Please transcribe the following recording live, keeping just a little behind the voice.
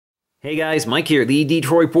Hey guys, Mike here, the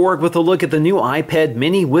Detroit Borg, with a look at the new iPad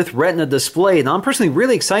mini with Retina Display. Now I'm personally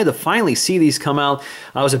really excited to finally see these come out.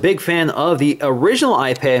 I was a big fan of the original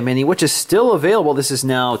iPad mini, which is still available. This is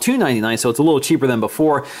now $299, so it's a little cheaper than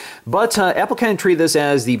before. But Apple kind of treated this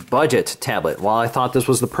as the budget tablet. While I thought this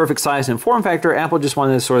was the perfect size and form factor, Apple just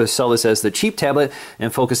wanted to sort of sell this as the cheap tablet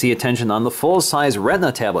and focus the attention on the full-size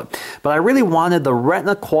Retina tablet. But I really wanted the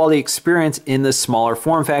Retina quality experience in this smaller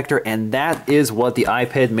form factor, and that is what the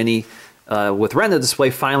iPad mini with Retina Display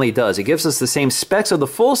finally does. It gives us the same specs of the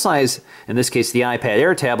full-size, in this case the iPad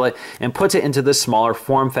Air tablet, and puts it into this smaller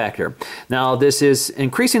form factor. Now this is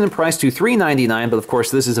increasing in price to $399, but of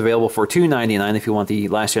course this is available for $299 if you want the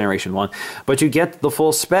last generation one. But you get the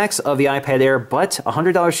full specs of the iPad Air, but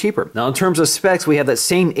 $100 cheaper. Now in terms of specs, we have that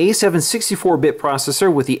same A7 64-bit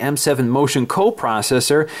processor with the M7 Motion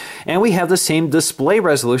co-processor, and we have the same display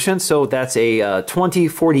resolution, so that's a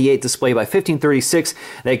 2048 display by 1536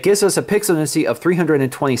 that gives us a pixel density of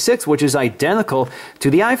 326, which is identical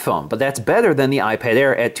to the iPhone, but that's better than the iPad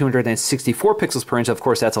Air at 264 pixels per inch. Of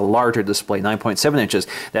course, that's a larger display, 9.7 inches.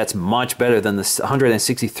 That's much better than the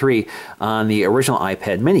 163 on the original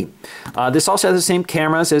iPad mini. This also has the same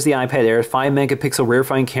cameras as the iPad Air, 5 megapixel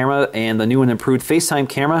rear-facing camera, and the new and improved FaceTime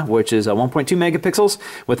camera, which is 1.2 megapixels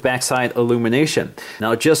with backside illumination.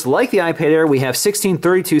 Now, just like the iPad Air, we have 16,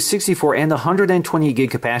 32, 64, and 120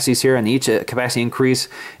 gig capacities here, and each capacity increase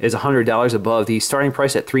is $100 above the starting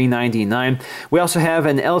price at $399. We also have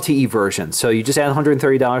an LTE version, so you just add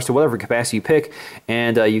 $130 to whatever capacity you pick,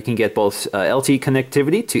 and you can get both LTE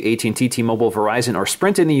connectivity to AT&T, T-Mobile, Verizon, or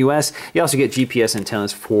Sprint in the US. You also get GPS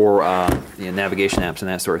antennas for navigation apps and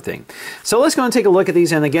that sort of thing. So let's go and take a look at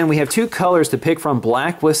these, and again, we have two colors to pick from: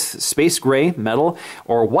 black with space gray metal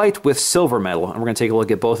or white with silver metal, and we're going to take a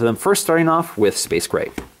look at both of them. First, starting off with space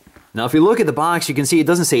gray. Now, if you look at the box, you can see it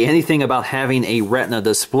doesn't say anything about having a Retina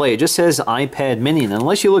display. It just says iPad mini, and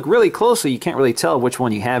unless you look really closely, you can't really tell which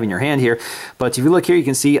one you have in your hand here. But if you look here, you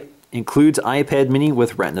can see it includes iPad mini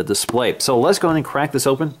with Retina display. So let's go ahead and crack this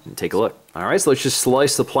open and take a look. All right, so let's just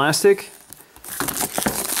slice the plastic.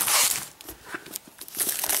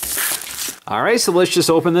 All right, so let's just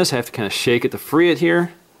open this. I have to kind of shake it to free it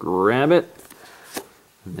here. Grab it.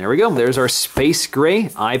 There we go. There's our space gray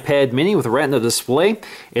iPad mini with a Retina display.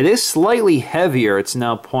 It is slightly heavier. It's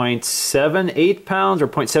now 0.78 pounds or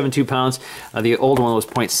 0.72 pounds. The old one was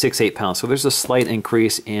 0.68 pounds. So there's a slight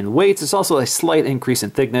increase in weight. There's also a slight increase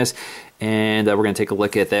in thickness. And we're going to take a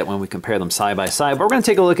look at that when we compare them side by side. But we're going to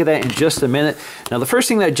take a look at that in just a minute. Now, the first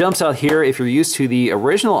thing that jumps out here, if you're used to the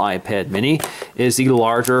original iPad mini, is the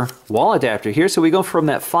larger wall adapter here. So we go from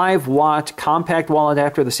that 5-watt compact wall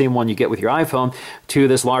adapter, the same one you get with your iPhone, to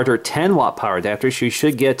this larger 10-watt power adapter. So you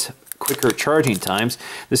should get quicker charging times.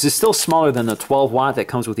 This is still smaller than the 12-watt that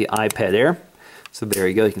comes with the iPad Air. So there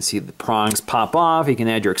you go, you can see the prongs pop off. You can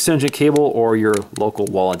add your extension cable or your local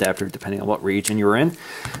wall adapter depending on what region you're in.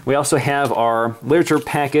 We also have our literature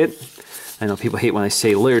packet. I know people hate when I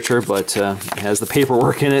say literature, but it has the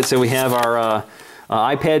paperwork in it. So we have our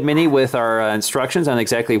iPad mini with our instructions on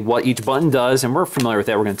exactly what each button does, and we're familiar with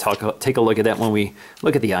that. We're going to take a look at that when we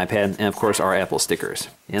look at the iPad, and of course our Apple stickers.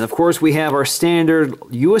 And of course we have our standard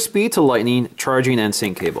USB to Lightning charging and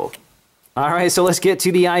sync cable. Alright, so let's get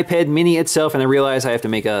to the iPad mini itself, and I realize I have to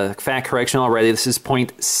make a fact correction already. This is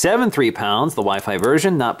 0.73 pounds, the Wi-Fi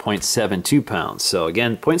version, not 0.72 pounds. So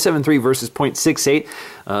again, 0.73 versus 0.68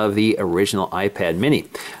 of the original iPad mini.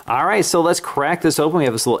 Alright, so let's crack this open. We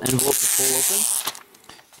have this little envelope to pull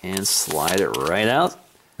open and slide it right out.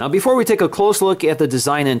 Now before we take a close look at the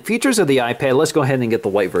design and features of the iPad, let's go ahead and get the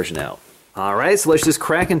white version out. Alright, so let's just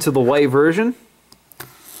crack into the white version.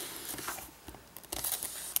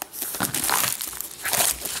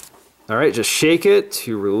 All right, just shake it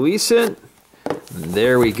to release it.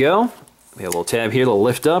 There we go. We have a little tab here to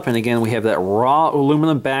lift up, and again, we have that raw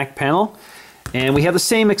aluminum back panel. And we have the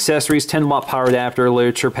same accessories, 10-watt power adapter,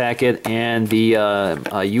 literature packet, and the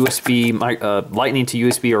USB, Lightning to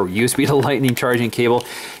USB or USB to Lightning charging cable.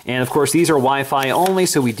 And of course, these are Wi-Fi only,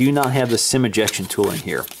 so we do not have the SIM ejection tool in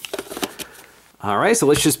here. All right, so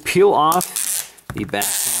let's just peel off the back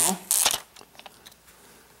panel.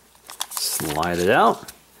 Slide it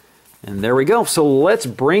out. And there we go. So let's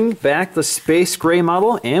bring back the space gray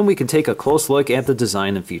model, and we can take a close look at the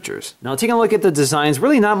design and features. Now, taking a look at the designs,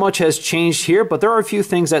 really not much has changed here, but there are a few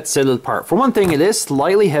things that set it apart. For one thing, it is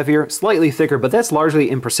slightly heavier, slightly thicker, but that's largely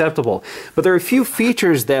imperceptible. But there are a few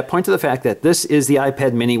features that point to the fact that this is the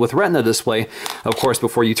iPad mini with Retina display, of course,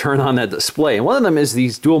 before you turn on that display. And one of them is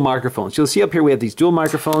these dual microphones. You'll see up here we have these dual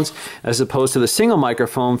microphones as opposed to the single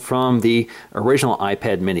microphone from the original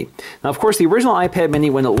iPad mini. Now, of course, the original iPad mini,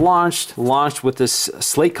 when it launched, launched with this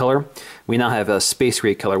slate color, we now have a space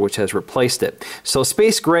gray color, which has replaced it. So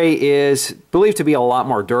space gray is believed to be a lot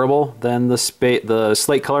more durable than the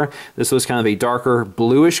slate color. This was kind of a darker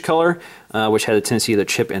bluish color, which had a tendency to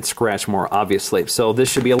chip and scratch more obviously. So this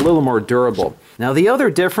should be a little more durable. Now the other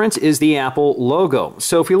difference is the Apple logo.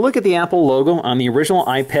 So if you look at the Apple logo on the original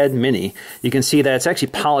iPad mini, you can see that it's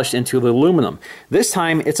actually polished into the aluminum. This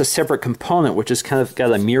time it's a separate component, which is kind of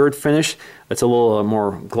got a mirrored finish. It's a little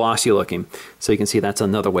more glossy looking. So you can see that's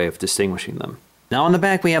another way of distinguishing them. Now on the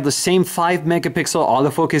back we have the same 5 megapixel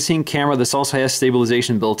autofocusing camera. This also has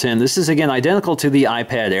stabilization built in. This is again identical to the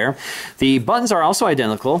iPad Air. The buttons are also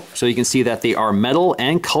identical, so you can see that they are metal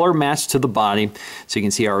and color matched to the body. So you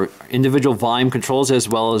can see our individual volume controls as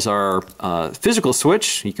well as our physical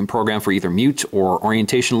switch. You can program for either mute or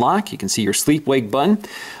orientation lock. You can see your sleep wake button.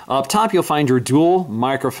 Up top you'll find your dual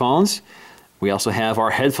microphones. We also have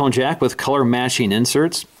our headphone jack with color matching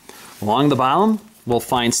inserts. Along the bottom we'll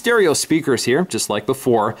find stereo speakers here, just like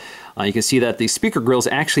before. You can see that the speaker grills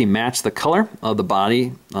actually match the color of the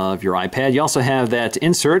body of your iPad. You also have that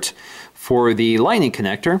insert for the lightning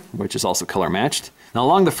connector, which is also color matched. Now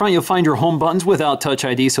along the front you'll find your home buttons without Touch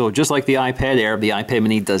ID, so just like the iPad Air, the iPad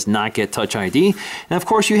mini does not get Touch ID. And of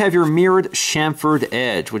course you have your mirrored chamfered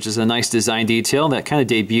edge, which is a nice design detail that kind of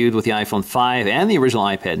debuted with the iPhone 5 and the original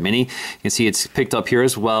iPad mini. You can see it's picked up here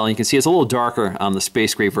as well. You can see it's a little darker on the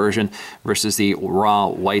space gray version versus the raw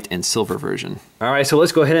white and silver version. Alright, so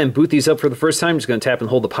let's go ahead and boot these up for the first time. I'm just going to tap and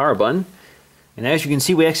hold the power button. And as you can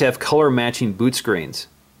see, we actually have color matching boot screens.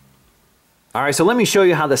 Alright, so let me show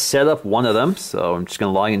you how to set up one of them. So I'm just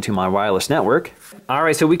going to log into my wireless network.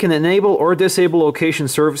 Alright, so we can enable or disable location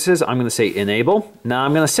services. I'm going to say enable. Now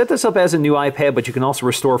I'm going to set this up as a new iPad, but you can also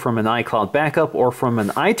restore from an iCloud backup or from an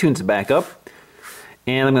iTunes backup.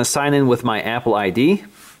 And I'm going to sign in with my Apple ID.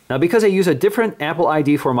 Now because I use a different Apple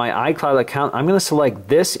ID for my iCloud account, I'm going to select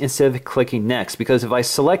this instead of clicking next, because if I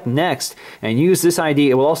select next and use this ID,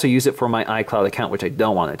 it will also use it for my iCloud account, which I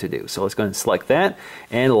don't want it to do. So let's go ahead and select that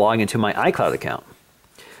and log into my iCloud account.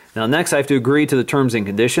 Now next I have to agree to the terms and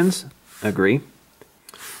conditions. Agree.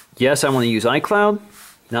 Yes, I want to use iCloud.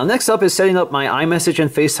 Now next up is setting up my iMessage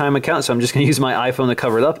and FaceTime account, so I'm just going to use my iPhone to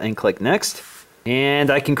cover it up and click next. And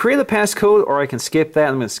I can create a passcode or I can skip that.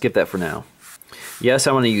 I'm going to skip that for now. Yes,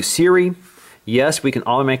 I want to use Siri. Yes, we can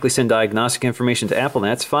automatically send diagnostic information to Apple,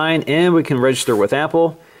 and that's fine. And we can register with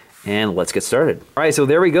Apple. And let's get started. All right, so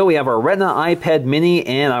there we go. We have our Retina iPad mini,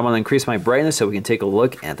 and I want to increase my brightness so we can take a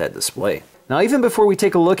look at that display. Now, even before we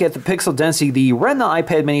take a look at the pixel density, the Retina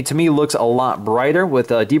iPad mini to me looks a lot brighter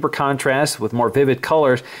with a deeper contrast with more vivid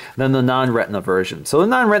colors than the non-Retina version. So the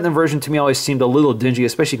non-Retina version to me always seemed a little dingy,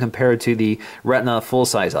 especially compared to the Retina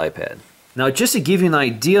full-size iPad. Now, just to give you an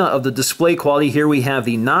idea of the display quality, here we have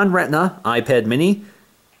the non-Retina iPad mini.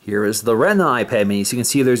 Here is the Retina iPad mini. So you can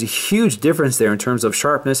see there's a huge difference there in terms of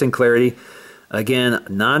sharpness and clarity. Again,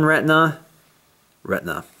 non-Retina,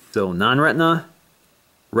 Retina. So non-Retina,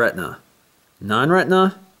 Retina.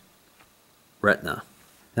 Non-Retina, Retina.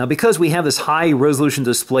 Now because we have this high resolution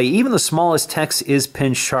display, even the smallest text is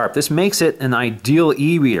pin sharp. This makes it an ideal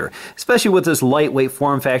e-reader, especially with this lightweight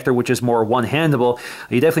form factor, which is more one-handable.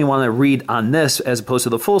 You definitely want to read on this as opposed to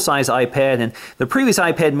the full-size iPad. And the previous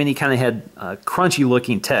iPad mini kind of had crunchy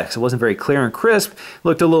looking text. It wasn't very clear and crisp,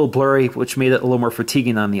 looked a little blurry, which made it a little more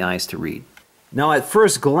fatiguing on the eyes to read. Now at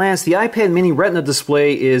first glance, the iPad mini Retina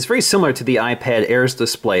display is very similar to the iPad Air's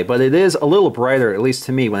display, but it is a little brighter, at least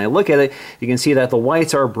to me. When I look at it, you can see that the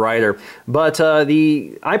whites are brighter, but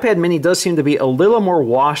the iPad mini does seem to be a little more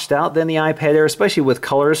washed out than the iPad Air, especially with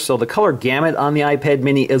colors, so the color gamut on the iPad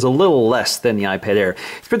mini is a little less than the iPad Air.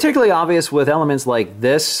 It's particularly obvious with elements like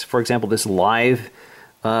this, for example, this live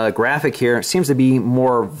graphic here seems to be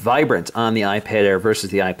more vibrant on the iPad Air versus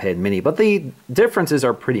the iPad mini, but the differences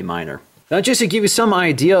are pretty minor. Now just to give you some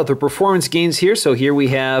idea of the performance gains here, so here we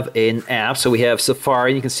have an app, so we have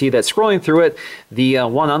Safari, you can see that scrolling through it, the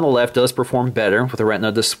one on the left does perform better with a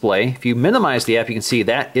Retina display. If you minimize the app, you can see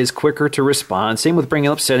that is quicker to respond. Same with bringing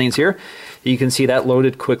up settings here. You can see that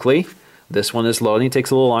loaded quickly. This one is loading,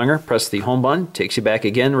 takes a little longer. Press the home button, takes you back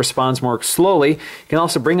again, responds more slowly. You can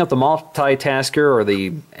also bring up the multitasker or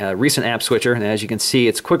the recent app switcher, and as you can see,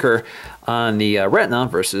 it's quicker on the Retina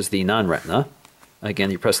versus the non-Retina.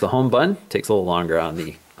 Again, you press the home button, takes a little longer on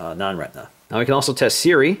the non-Retina. Now we can also test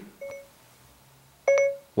Siri.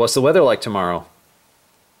 What's the weather like tomorrow?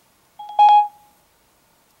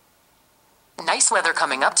 Nice weather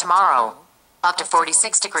coming up tomorrow. Up to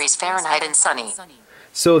 46 degrees Fahrenheit and sunny.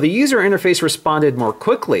 So the user interface responded more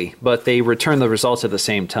quickly, but they returned the results at the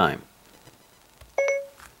same time.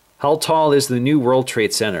 How tall is the new World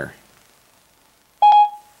Trade Center?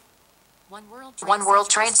 One World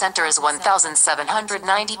Trade Center is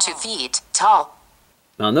 1,792 feet tall.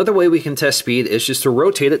 Now, another way we can test speed is just to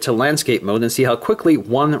rotate it to landscape mode and see how quickly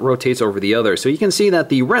one rotates over the other. So you can see that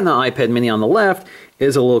the Retina iPad mini on the left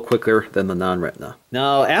is a little quicker than the non-Retina.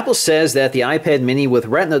 Now, Apple says that the iPad mini with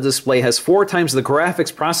Retina display has 4 times the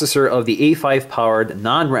graphics processor of the A5-powered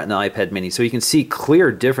non-Retina iPad mini. So you can see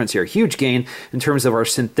clear difference here. Huge gain in terms of our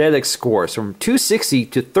synthetic scores from 260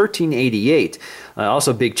 to 1388.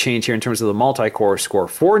 Also big change here in terms of the multi-core score.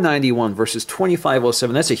 491 versus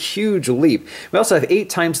 2507. That's a huge leap. We also have 8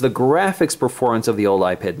 times the graphics performance of the old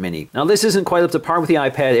iPad mini. Now, this isn't quite up to par with the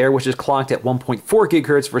iPad Air, which is clocked at 1.4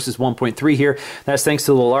 gigahertz versus 1.3 here. That's thanks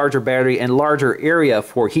to the larger battery and larger area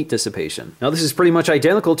for heat dissipation. Now, this is pretty much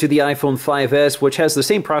identical to the iPhone 5S, which has the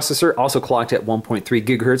same processor, also clocked at 1.3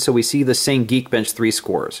 gigahertz, so we see the same Geekbench 3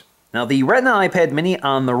 scores. Now, the Retina iPad mini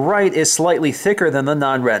on the right is slightly thicker than the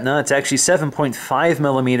non-Retina. It's actually 7.5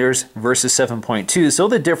 millimeters versus 7.2, so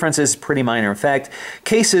the difference is pretty minor. In fact,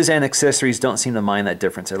 cases and accessories don't seem to mind that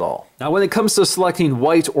difference at all. Now, when it comes to selecting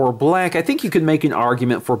white or black, I think you could make an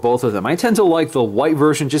argument for both of them. I tend to like the white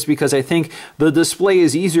version just because I think the display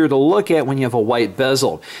is easier to look at when you have a white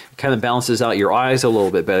bezel. It kind of balances out your eyes a little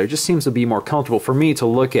bit better. It just seems to be more comfortable for me to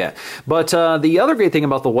look at. But the other great thing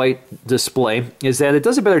about the white display is that it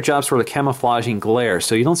does a better job sort of camouflaging glare,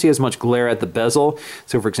 so you don't see as much glare at the bezel.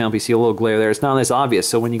 So for example, you see a little glare there, it's not as obvious.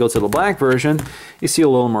 So when you go to the black version, you see a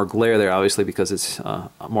little more glare there, obviously because it's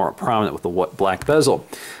more prominent with the black bezel.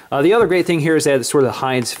 The other great thing here is that it sort of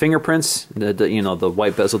hides fingerprints. The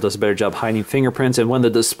white bezel does a better job hiding fingerprints, and when the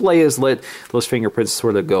display is lit, those fingerprints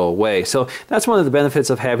sort of go away. So that's one of the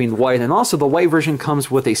benefits of having white. And also the white version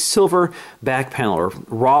comes with a silver back panel or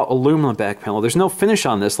raw aluminum back panel. There's no finish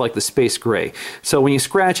on this like the space gray. So when you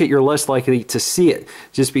scratch it, you're less likely to see it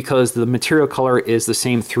just because the material color is the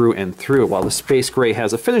same through and through, while the space gray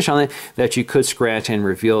has a finish on it that you could scratch and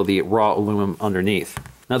reveal the raw aluminum underneath.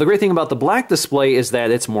 Now, the great thing about the black display is that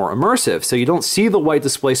it's more immersive, so you don't see the white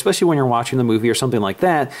display, especially when you're watching the movie or something like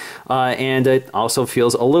that, and it also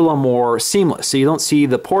feels a little more seamless. So you don't see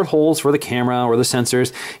the portholes for the camera or the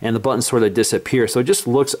sensors, and the buttons sort of disappear, so it just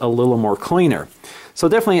looks a little more cleaner. So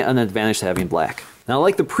definitely an advantage to having black. Now,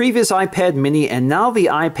 like the previous iPad mini and now the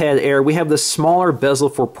iPad Air, we have the smaller bezel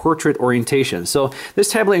for portrait orientation. So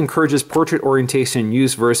this tablet encourages portrait orientation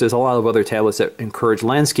use versus a lot of other tablets that encourage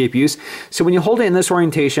landscape use. So when you hold it in this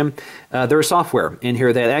orientation, there's software in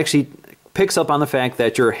here that actually picks up on the fact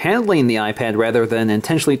that you're handling the iPad rather than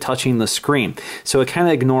intentionally touching the screen. So it kind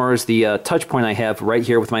of ignores the touch point I have right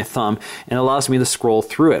here with my thumb and allows me to scroll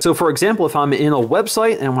through it. So for example, if I'm in a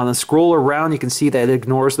website and I want to scroll around, you can see that it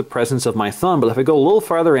ignores the presence of my thumb. But if I go a little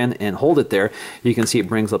farther in and hold it there, you can see it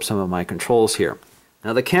brings up some of my controls here.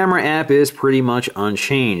 Now, the camera app is pretty much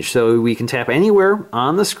unchanged, so we can tap anywhere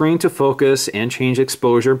on the screen to focus and change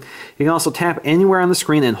exposure. You can also tap anywhere on the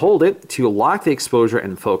screen and hold it to lock the exposure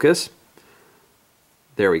and focus.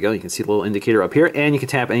 There we go. You can see the little indicator up here, and you can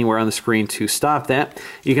tap anywhere on the screen to stop that.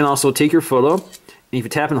 You can also take your photo, and if you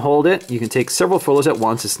tap and hold it, you can take several photos at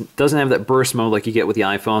once. It doesn't have that burst mode like you get with the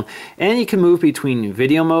iPhone, and you can move between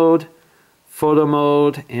video mode, photo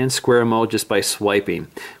mode, and square mode just by swiping.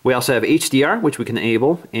 We also have HDR, which we can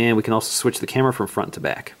enable, and we can also switch the camera from front to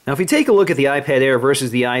back. Now, if you take a look at the iPad Air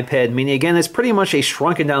versus the iPad mini, again, it's pretty much a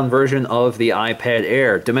shrunken down version of the iPad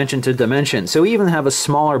Air, dimension to dimension. So we even have a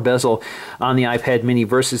smaller bezel on the iPad mini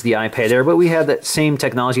versus the iPad Air, but we have that same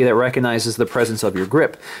technology that recognizes the presence of your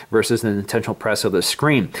grip versus the intentional press of the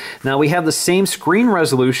screen. Now, we have the same screen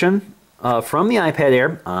resolution from the iPad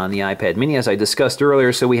Air on the iPad mini, as I discussed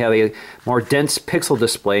earlier, so we have a more dense pixel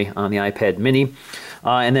display on the iPad mini.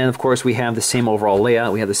 And then, of course, we have the same overall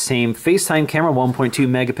layout. We have the same FaceTime camera, 1.2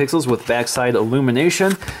 megapixels with backside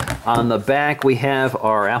illumination. On the back, we have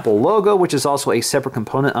our Apple logo, which is also a separate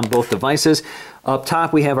component on both devices. Up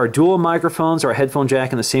top, we have our dual microphones, our headphone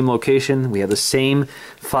jack in the same location. We have the same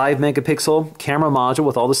 5 megapixel camera module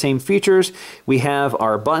with all the same features. We have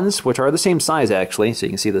our buttons, which are the same size, actually. So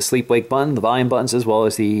you can see the sleep-wake button, the volume buttons, as well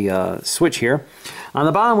as the switch here. On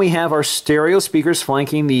the bottom, we have our stereo speakers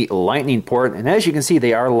flanking the Lightning port, and as you can see,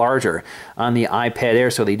 they are larger on the iPad Air,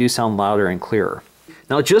 so they do sound louder and clearer.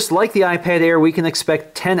 Now, just like the iPad Air, we can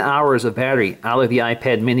expect 10 hours of battery out of the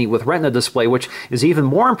iPad mini with Retina display, which is even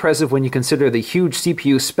more impressive when you consider the huge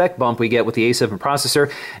CPU spec bump we get with the A7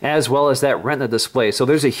 processor, as well as that Retina display. So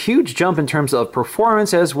there's a huge jump in terms of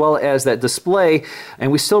performance as well as that display,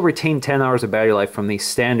 and we still retain 10 hours of battery life from the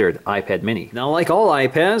standard iPad mini. Now, like all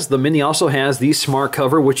iPads, the mini also has the smart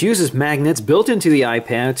cover, which uses magnets built into the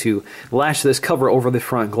iPad to latch this cover over the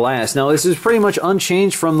front glass. Now, this is pretty much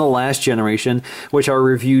unchanged from the last generation, which are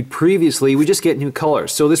reviewed previously, we just get new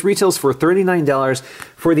colors. So this retails for $39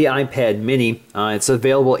 for the iPad mini. It's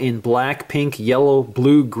available in black, pink, yellow,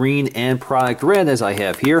 blue, green, and product red, as I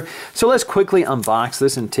have here. So let's quickly unbox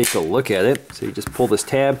this and take a look at it. So you just pull this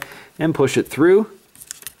tab and push it through.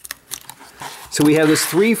 So we have this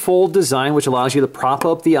three-fold design, which allows you to prop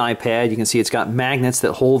up the iPad. You can see it's got magnets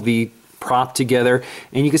that hold the prop together,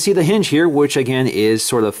 and you can see the hinge here, which again is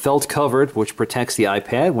sort of felt covered, which protects the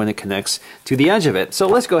iPad when it connects to the edge of it. So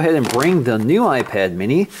let's go ahead and bring the new iPad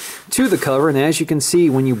mini to the cover, and as you can see,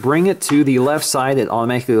 when you bring it to the left side, it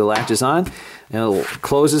automatically latches on and it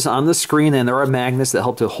closes on the screen, and there are magnets that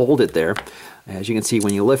help to hold it there. As you can see,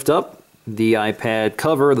 when you lift up the iPad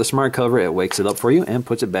cover, the smart cover, it wakes it up for you and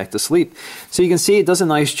puts it back to sleep. So you can see it does a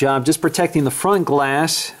nice job just protecting the front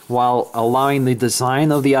glass while allowing the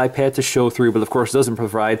design of the iPad to show through, but of course doesn't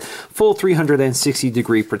provide full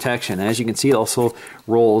 360-degree protection. As you can see, it also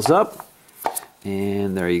rolls up,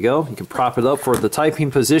 and there you go. You can prop it up for the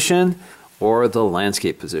typing position or the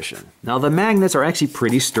landscape position. Now the magnets are actually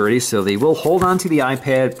pretty sturdy, so they will hold onto the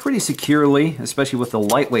iPad pretty securely, especially with the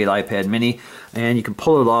lightweight iPad mini, and you can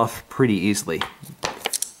pull it off pretty easily.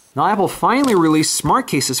 Now Apple finally released smart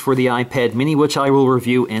cases for the iPad mini, which I will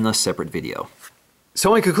review in a separate video.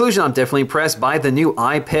 So in conclusion, I'm definitely impressed by the new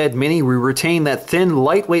iPad mini. We retain that thin,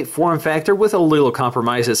 lightweight form factor with a little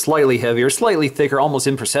compromise. It's slightly heavier, slightly thicker, almost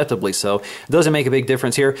imperceptibly so. It doesn't make a big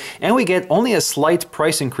difference here. And we get only a slight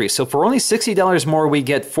price increase. So for only $60 more, we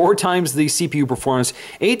get 4 times the CPU performance,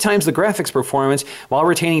 8 times the graphics performance, while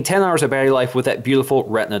retaining 10 hours of battery life with that beautiful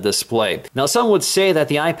Retina display. Now some would say that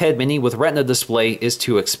the iPad mini with Retina display is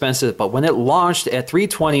too expensive, but when it launched at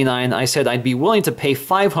 $329, I said I'd be willing to pay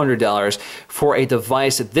 $500 for a device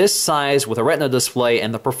this size with a Retina display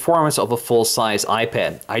and the performance of a full-size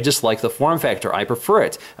iPad. I just like the form factor. I prefer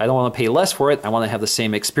it. I don't want to pay less for it. I want to have the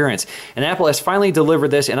same experience. And Apple has finally delivered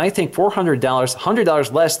this, and I think $400,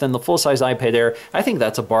 $100 less than the full-size iPad Air, I think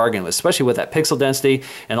that's a bargain, especially with that pixel density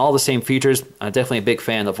and all the same features. I'm definitely a big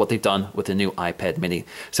fan of what they've done with the new iPad mini.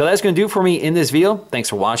 So that's going to do it for me in this video. Thanks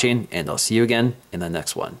for watching, and I'll see you again in the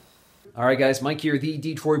next one. Alright guys, Mike here, the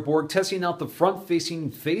Detroit Borg, testing out the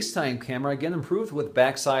front-facing FaceTime camera, again improved with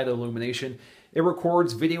backside illumination. It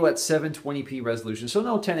records video at 720p resolution, so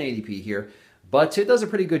no 1080p here, but it does a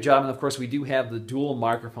pretty good job, and of course we do have the dual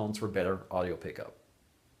microphones for better audio pickup.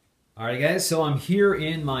 Alright guys, so I'm here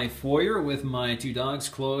in my foyer with my 2 dogs,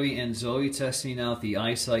 Chloe and Zoe, testing out the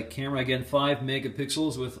iSight camera. Again, 5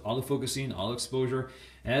 megapixels with autofocusing, auto exposure,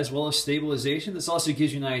 as well as stabilization. This also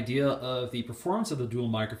gives you an idea of the performance of the dual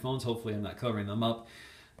microphones. Hopefully I'm not covering them up.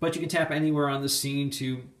 But you can tap anywhere on the scene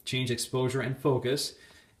to change exposure and focus.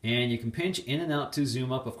 And you can pinch in and out to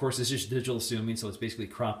zoom up. Of course, this is digital zooming, so it's basically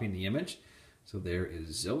cropping the image. So there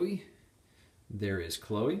is Zoe. There is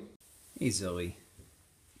Chloe. Hey Zoe.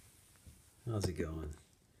 How's it going?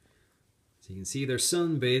 So you can see they're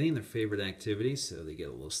sunbathing, their favorite activity, so they get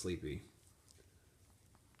a little sleepy.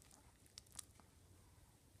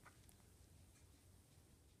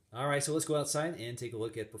 Alright, so let's go outside and take a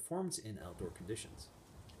look at performance in outdoor conditions.